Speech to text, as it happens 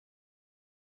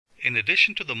In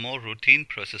addition to the more routine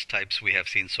process types we have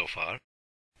seen so far,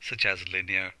 such as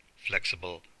linear,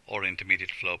 flexible, or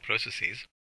intermediate flow processes,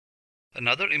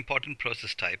 another important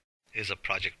process type is a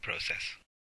project process.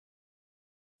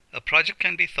 A project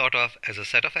can be thought of as a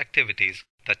set of activities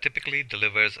that typically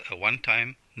delivers a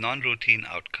one-time, non-routine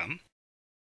outcome.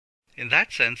 In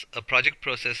that sense, a project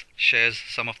process shares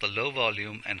some of the low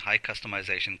volume and high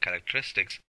customization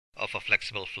characteristics of a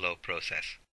flexible flow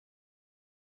process.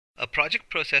 A project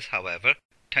process, however,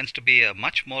 tends to be a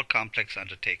much more complex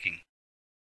undertaking.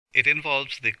 It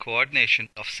involves the coordination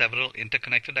of several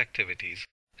interconnected activities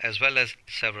as well as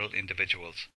several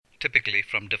individuals, typically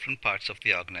from different parts of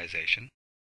the organization.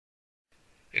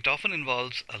 It often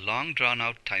involves a long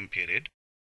drawn-out time period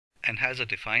and has a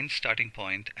defined starting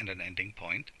point and an ending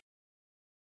point.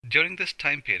 During this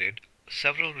time period,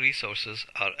 several resources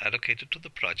are allocated to the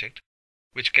project,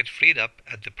 which get freed up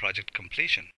at the project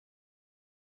completion.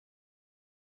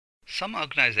 Some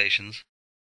organizations,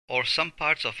 or some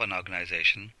parts of an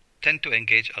organization, tend to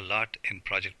engage a lot in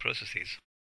project processes.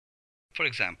 For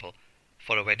example,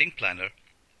 for a wedding planner,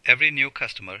 every new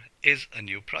customer is a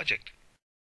new project.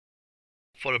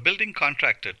 For a building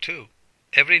contractor too,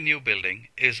 every new building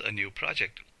is a new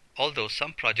project, although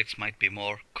some projects might be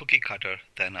more cookie-cutter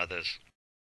than others.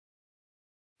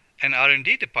 An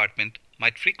R&D department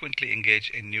might frequently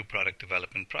engage in new product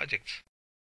development projects.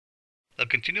 A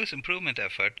continuous improvement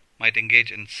effort might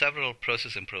engage in several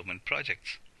process improvement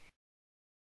projects.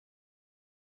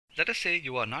 Let us say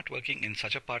you are not working in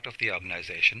such a part of the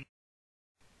organization,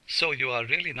 so you are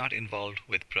really not involved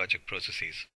with project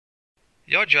processes.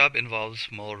 Your job involves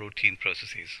more routine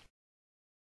processes.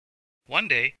 One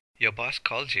day, your boss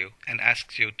calls you and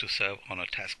asks you to serve on a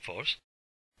task force,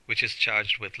 which is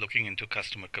charged with looking into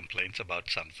customer complaints about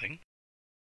something.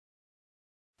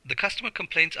 The customer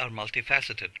complaints are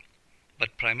multifaceted,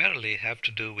 but primarily have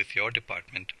to do with your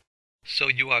department, so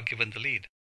you are given the lead.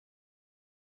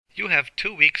 You have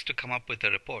 2 weeks to come up with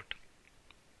a report.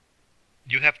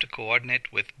 You have to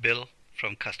coordinate with Bill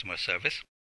from customer service,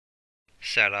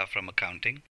 Sarah from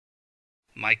accounting,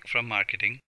 Mike from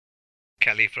marketing,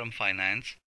 Kelly from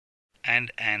finance,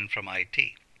 and Anne from IT.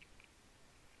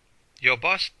 Your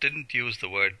boss didn't use the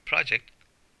word project,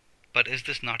 but is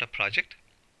this not a project?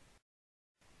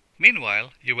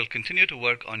 Meanwhile, you will continue to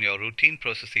work on your routine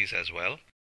processes as well,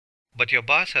 but your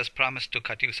boss has promised to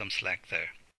cut you some slack there.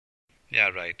 Yeah,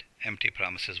 right, empty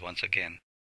promises once again.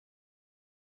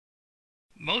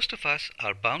 Most of us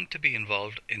are bound to be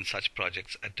involved in such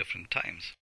projects at different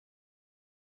times.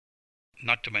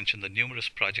 Not to mention the numerous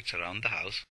projects around the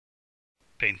house,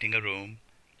 painting a room,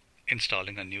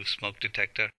 installing a new smoke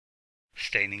detector,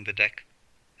 staining the deck,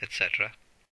 etc.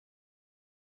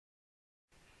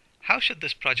 How should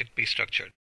this project be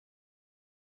structured?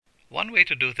 One way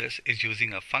to do this is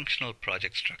using a functional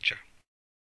project structure.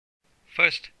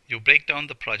 First, you break down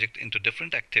the project into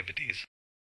different activities.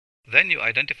 Then you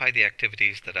identify the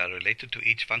activities that are related to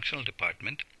each functional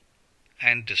department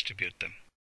and distribute them.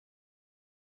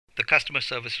 The customer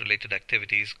service related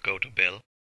activities go to Bill,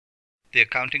 the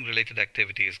accounting related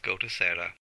activities go to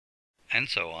Sarah, and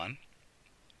so on.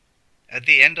 At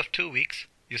the end of 2 weeks,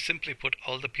 you simply put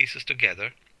all the pieces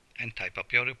together and type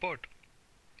up your report.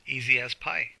 Easy as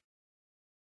pie.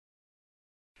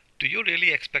 Do you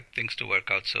really expect things to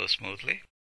work out so smoothly?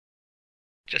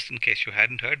 Just in case you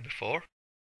hadn't heard before,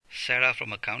 Sarah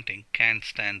from accounting can't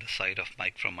stand the sight of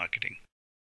Mike from marketing.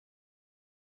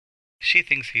 She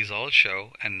thinks he's all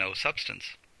show and no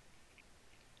substance.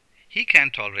 He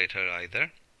can't tolerate her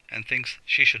either and thinks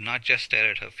she should not just stare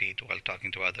at her feet while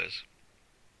talking to others.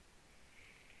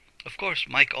 Of course,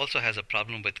 Mike also has a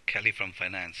problem with Kelly from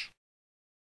finance.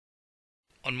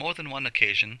 On more than one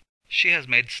occasion, she has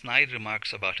made snide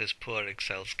remarks about his poor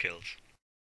Excel skills.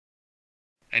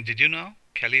 And did you know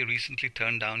Kelly recently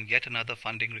turned down yet another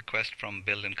funding request from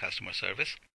Bill in customer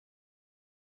service?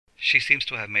 She seems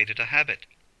to have made it a habit.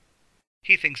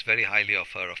 He thinks very highly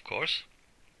of her, of course.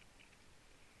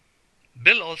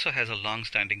 Bill also has a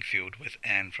long-standing feud with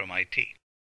Anne from IT.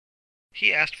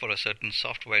 He asked for a certain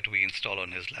software to be installed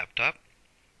on his laptop,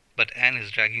 but Anne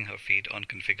is dragging her feet on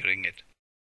configuring it.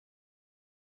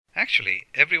 Actually,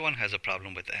 everyone has a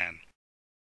problem with Anne.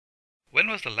 When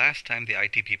was the last time the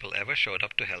IT people ever showed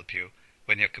up to help you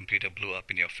when your computer blew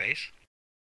up in your face?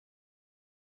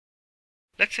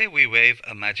 Let's say we wave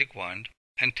a magic wand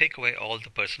and take away all the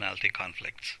personality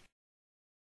conflicts.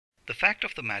 The fact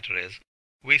of the matter is,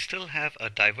 we still have a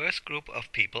diverse group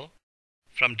of people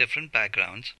from different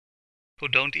backgrounds who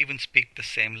don't even speak the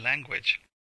same language.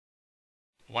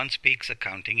 One speaks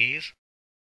accountingese,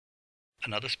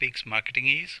 another speaks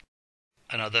marketingese,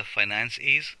 another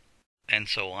financeese, and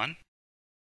so on.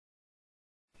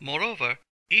 Moreover,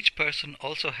 each person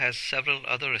also has several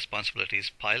other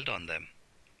responsibilities piled on them.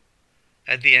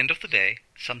 At the end of the day,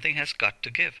 something has got to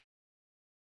give.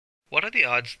 What are the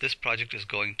odds this project is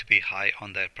going to be high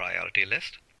on their priority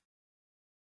list?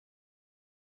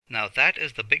 Now that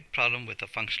is the big problem with a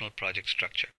functional project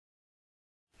structure.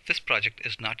 This project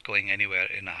is not going anywhere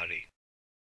in a hurry.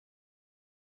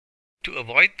 To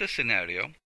avoid this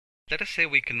scenario, let us say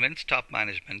we convince top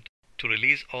management to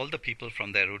release all the people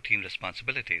from their routine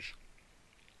responsibilities.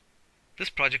 This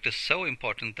project is so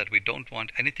important that we don't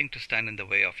want anything to stand in the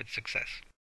way of its success.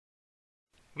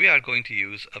 We are going to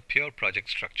use a pure project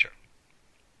structure.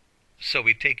 So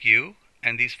we take you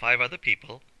and these 5 other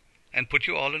people and put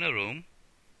you all in a room,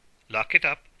 lock it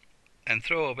up, and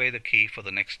throw away the key for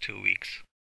the next 2 weeks.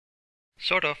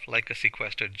 Sort of like a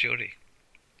sequestered jury.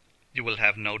 You will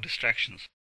have no distractions.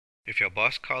 If your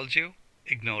boss calls you,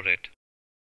 ignore it.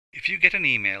 If you get an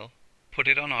email, put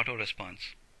it on auto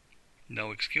response.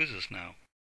 No excuses now.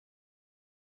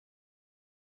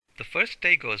 The first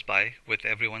day goes by with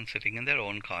everyone sitting in their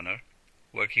own corner,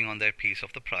 working on their piece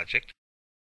of the project.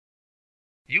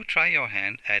 You try your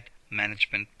hand at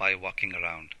management by walking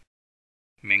around.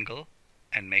 Mingle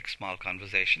and make small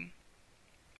conversation.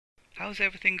 How's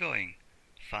everything going?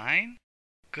 Fine?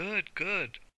 Good,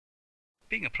 good.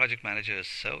 Being a project manager is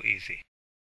so easy.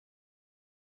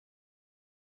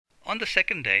 On the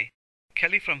second day,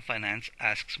 Kelly from finance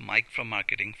asks Mike from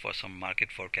marketing for some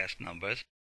market forecast numbers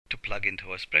to plug into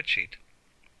her spreadsheet.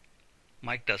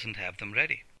 Mike doesn't have them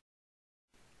ready.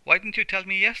 Why didn't you tell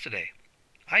me yesterday?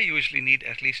 I usually need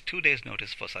at least 2 days'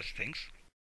 notice for such things.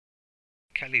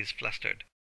 Kelly is flustered.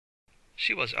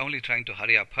 She was only trying to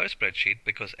hurry up her spreadsheet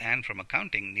because Anne from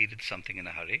accounting needed something in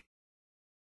a hurry.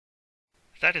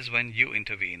 That is when you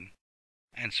intervene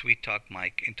and sweet-talk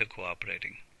Mike into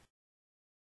cooperating.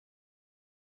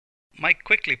 Mike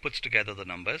quickly puts together the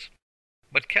numbers,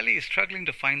 but Kelly is struggling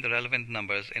to find the relevant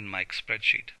numbers in Mike's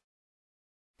spreadsheet.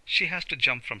 She has to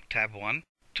jump from tab 1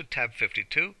 to tab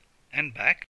 52 and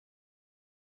back.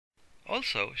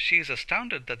 Also, she is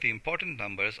astounded that the important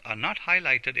numbers are not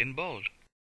highlighted in bold.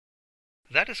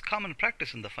 That is common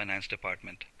practice in the finance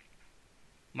department.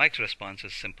 Mike's response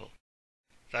is simple.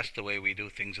 That's the way we do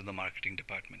things in the marketing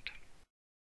department.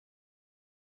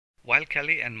 While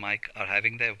Kelly and Mike are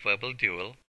having their verbal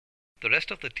duel, the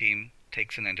rest of the team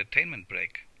takes an entertainment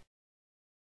break.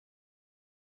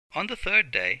 On the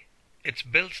third day, it's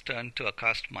Bill's turn to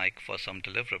accost Mike for some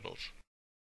deliverables.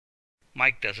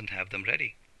 Mike doesn't have them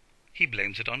ready. He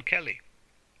blames it on Kelly.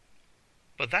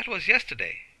 But that was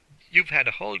yesterday. You've had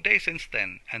a whole day since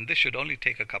then, and this should only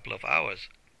take a couple of hours.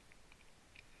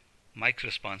 Mike's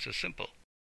response is simple.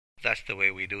 That's the way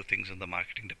we do things in the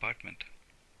marketing department.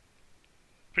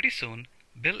 Pretty soon,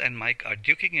 Bill and Mike are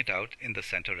duking it out in the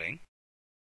center ring.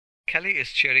 Kelly is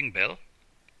cheering Bill,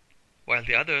 while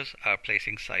the others are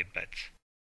placing side bets.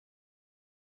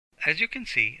 As you can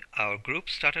see, our group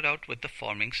started out with the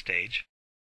forming stage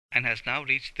and has now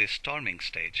reached the storming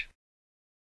stage.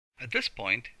 At this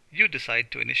point, you decide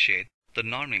to initiate the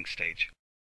norming stage.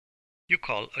 You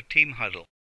call a team huddle.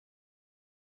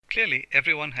 Clearly,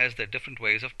 everyone has their different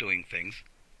ways of doing things,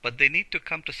 but they need to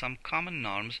come to some common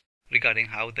norms regarding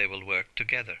how they will work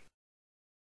together.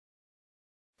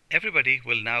 Everybody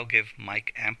will now give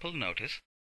Mike ample notice,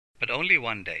 but only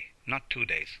 1 day, not 2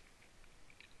 days.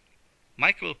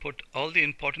 Mike will put all the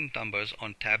important numbers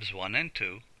on tabs 1 and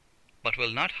 2, but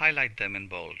will not highlight them in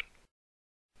bold.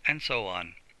 And so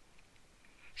on.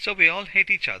 So we all hate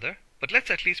each other, but let's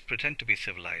at least pretend to be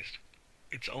civilized.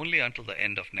 It's only until the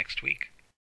end of next week.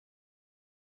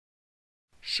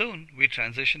 Soon we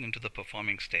transition into the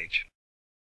performing stage.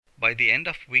 By the end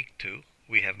of week 2,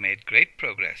 we have made great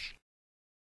progress.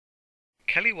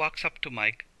 Kelly walks up to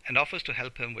Mike and offers to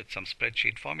help him with some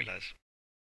spreadsheet formulas.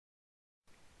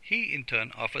 He in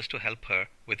turn offers to help her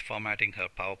with formatting her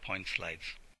PowerPoint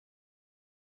slides.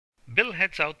 Bill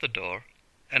heads out the door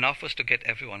and offers to get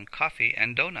everyone coffee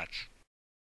and donuts.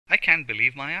 I can't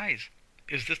believe my eyes.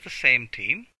 Is this the same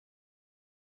team?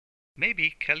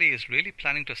 Maybe Kelly is really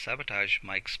planning to sabotage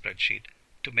Mike's spreadsheet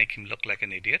to make him look like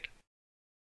an idiot.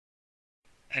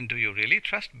 And do you really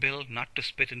trust Bill not to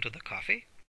spit into the coffee?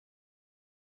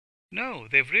 No,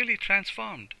 they've really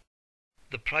transformed.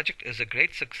 The project is a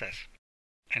great success,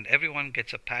 and everyone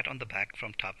gets a pat on the back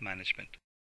from top management.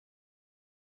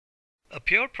 A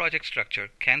pure project structure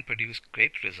can produce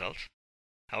great results.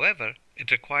 However,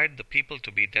 it required the people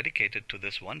to be dedicated to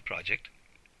this one project.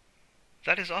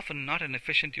 That is often not an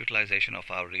efficient utilization of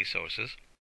our resources,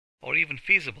 or even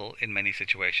feasible in many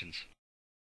situations.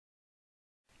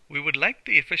 We would like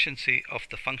the efficiency of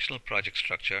the functional project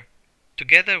structure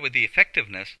together with the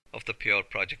effectiveness of the pure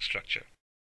project structure.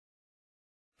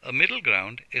 A middle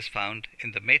ground is found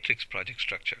in the matrix project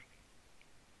structure.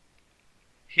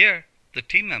 Here, the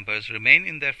team members remain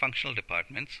in their functional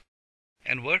departments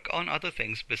and work on other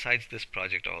things besides this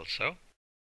project also.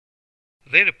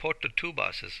 They report to two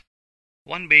bosses,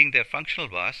 one being their functional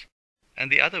boss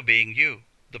and the other being you,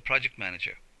 the project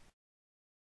manager.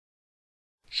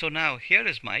 So now here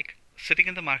is Mike sitting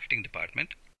in the marketing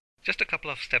department, just a couple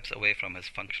of steps away from his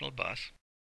functional boss.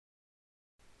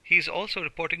 He is also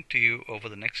reporting to you over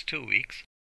the next 2 weeks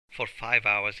for 5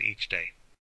 hours each day.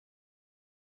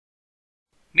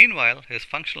 Meanwhile, his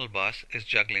functional boss is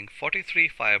juggling 43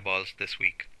 fireballs this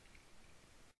week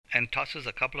and tosses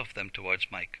a couple of them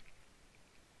towards Mike.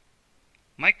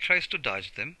 Mike tries to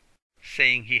dodge them,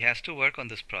 saying he has to work on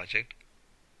this project,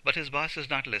 but his boss is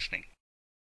not listening.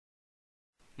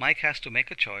 Mike has to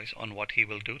make a choice on what he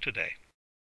will do today.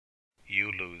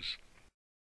 You lose.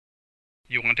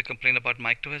 You want to complain about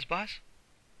Mike to his boss?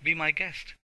 Be my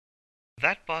guest.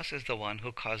 That boss is the one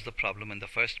who caused the problem in the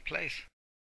first place.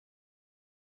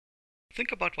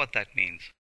 Think about what that means.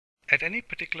 At any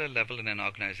particular level in an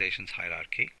organization's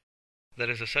hierarchy, there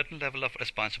is a certain level of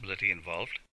responsibility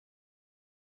involved.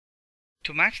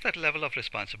 To match that level of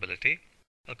responsibility,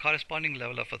 a corresponding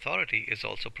level of authority is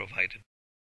also provided.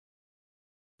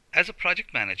 As a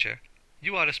project manager,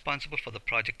 you are responsible for the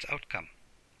project's outcome.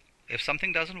 If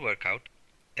something doesn't work out,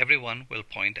 everyone will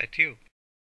point at you.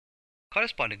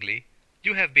 Correspondingly,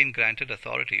 you have been granted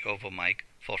authority over Mike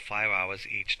for 5 hours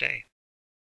each day.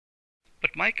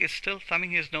 But Mike is still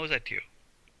thumbing his nose at you.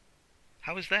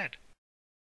 How is that?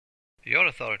 Your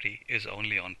authority is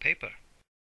only on paper.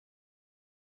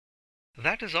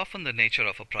 That is often the nature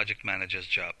of a project manager's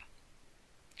job.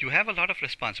 You have a lot of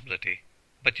responsibility,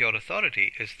 but your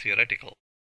authority is theoretical.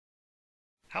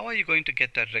 How are you going to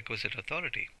get that requisite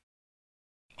authority?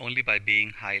 Only by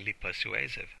being highly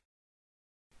persuasive.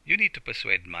 You need to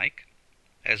persuade Mike,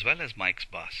 as well as Mike's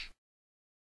boss.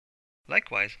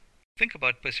 Likewise, think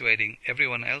about persuading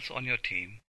everyone else on your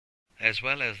team, as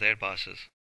well as their bosses.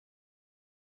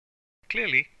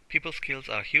 Clearly, people skills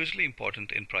are hugely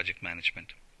important in project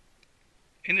management.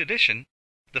 In addition,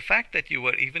 the fact that you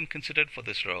were even considered for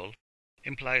this role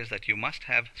implies that you must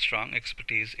have strong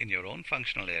expertise in your own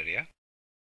functional area.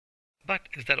 But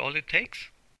is that all it takes?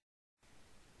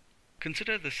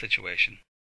 Consider this situation.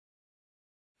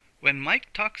 When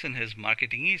Mike talks in his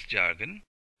marketingese jargon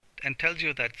and tells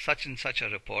you that such and such a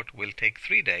report will take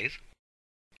 3 days,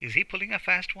 is he pulling a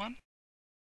fast one?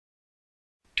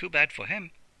 Too bad for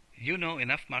him. You know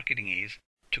enough marketingese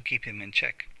to keep him in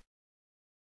check.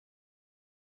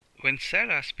 When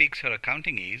Sarah speaks her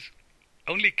accountingese,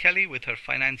 only Kelly with her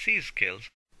financese skills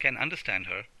can understand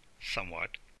her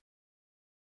somewhat.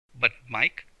 But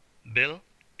Mike, Bill,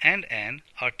 and Anne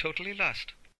are totally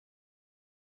lost.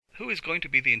 Who is going to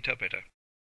be the interpreter?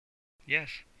 Yes,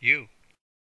 you.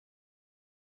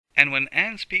 And when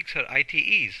Anne speaks her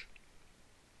ITEs,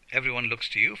 everyone looks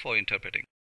to you for interpreting.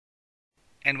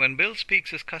 And when Bill speaks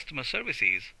his customer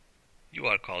services, you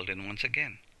are called in once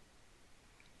again.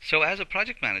 So as a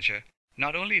project manager,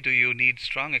 not only do you need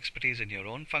strong expertise in your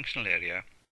own functional area,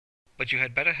 but you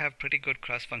had better have pretty good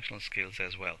cross-functional skills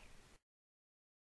as well.